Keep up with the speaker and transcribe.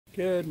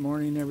Good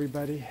morning,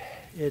 everybody.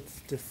 It's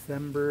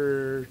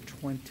December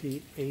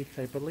 28th,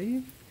 I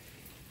believe,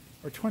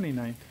 or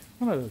 29th,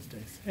 one of those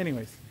days.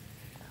 Anyways,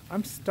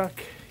 I'm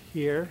stuck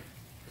here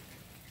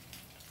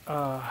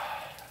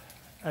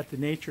at the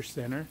Nature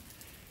Center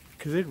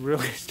because it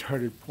really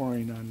started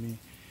pouring on me.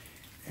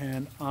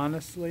 And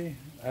honestly,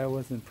 I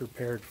wasn't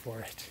prepared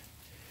for it.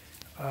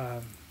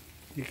 Um,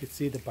 you could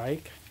see the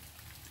bike.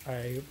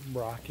 I'm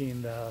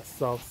rocking the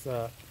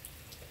salsa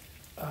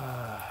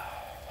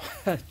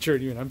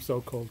journey, and I'm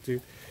so cold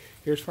too.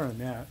 Here's where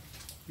I'm at.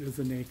 There's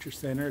a nature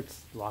center.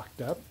 It's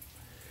locked up,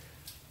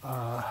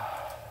 uh,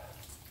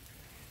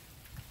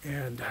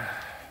 and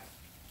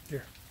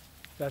here,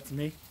 that's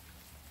me,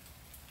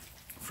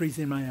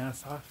 freezing my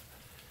ass off.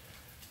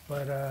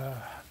 But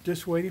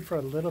just waiting for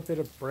a little bit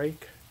of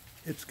break.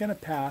 It's gonna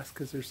pass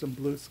because there's some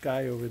blue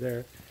sky over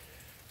there.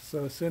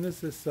 So as soon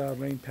as this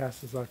rain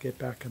passes, I'll get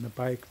back on the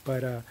bike.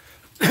 But a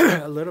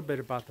little bit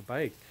about the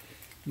bike.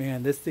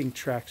 Man, this thing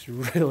tracks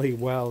really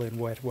well in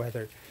wet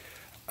weather.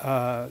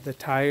 The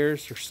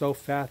tires are so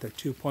fat; they're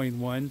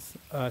 2.1s,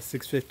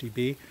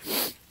 650B.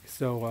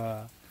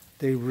 So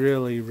they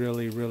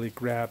really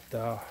grab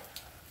the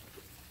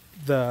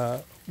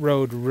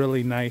road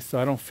really nice. So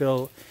I don't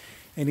feel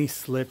any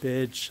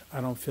slippage. I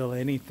don't feel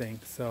anything.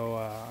 So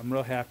I'm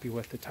real happy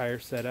with the tire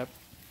setup.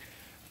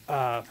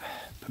 But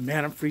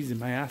man, I'm freezing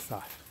my ass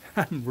off.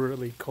 I'm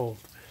really cold.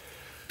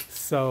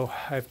 So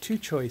I have two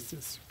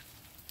choices: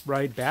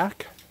 ride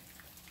back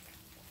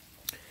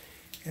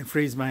and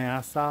freeze my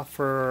ass off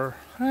for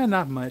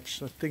not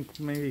much. I think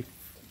maybe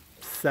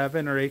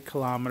 7 or 8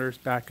 kilometers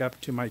back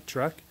up to my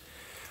truck,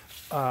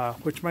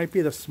 which might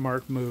be the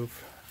smart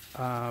move,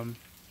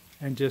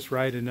 and just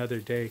ride another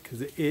day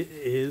because it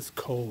is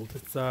cold.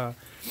 It's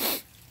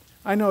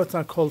I know it's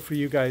not cold for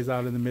you guys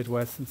out in the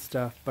Midwest and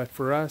stuff, but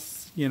for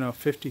us,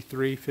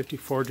 53,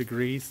 54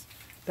 degrees,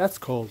 that's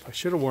cold. I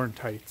should have worn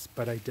tights,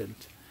 but I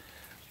didn't.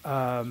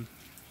 Um,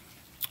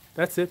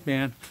 that's it,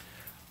 man.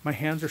 My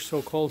hands are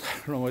so cold, I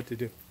don't know what to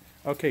do.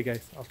 Okay,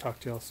 guys, I'll talk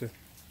to you all soon.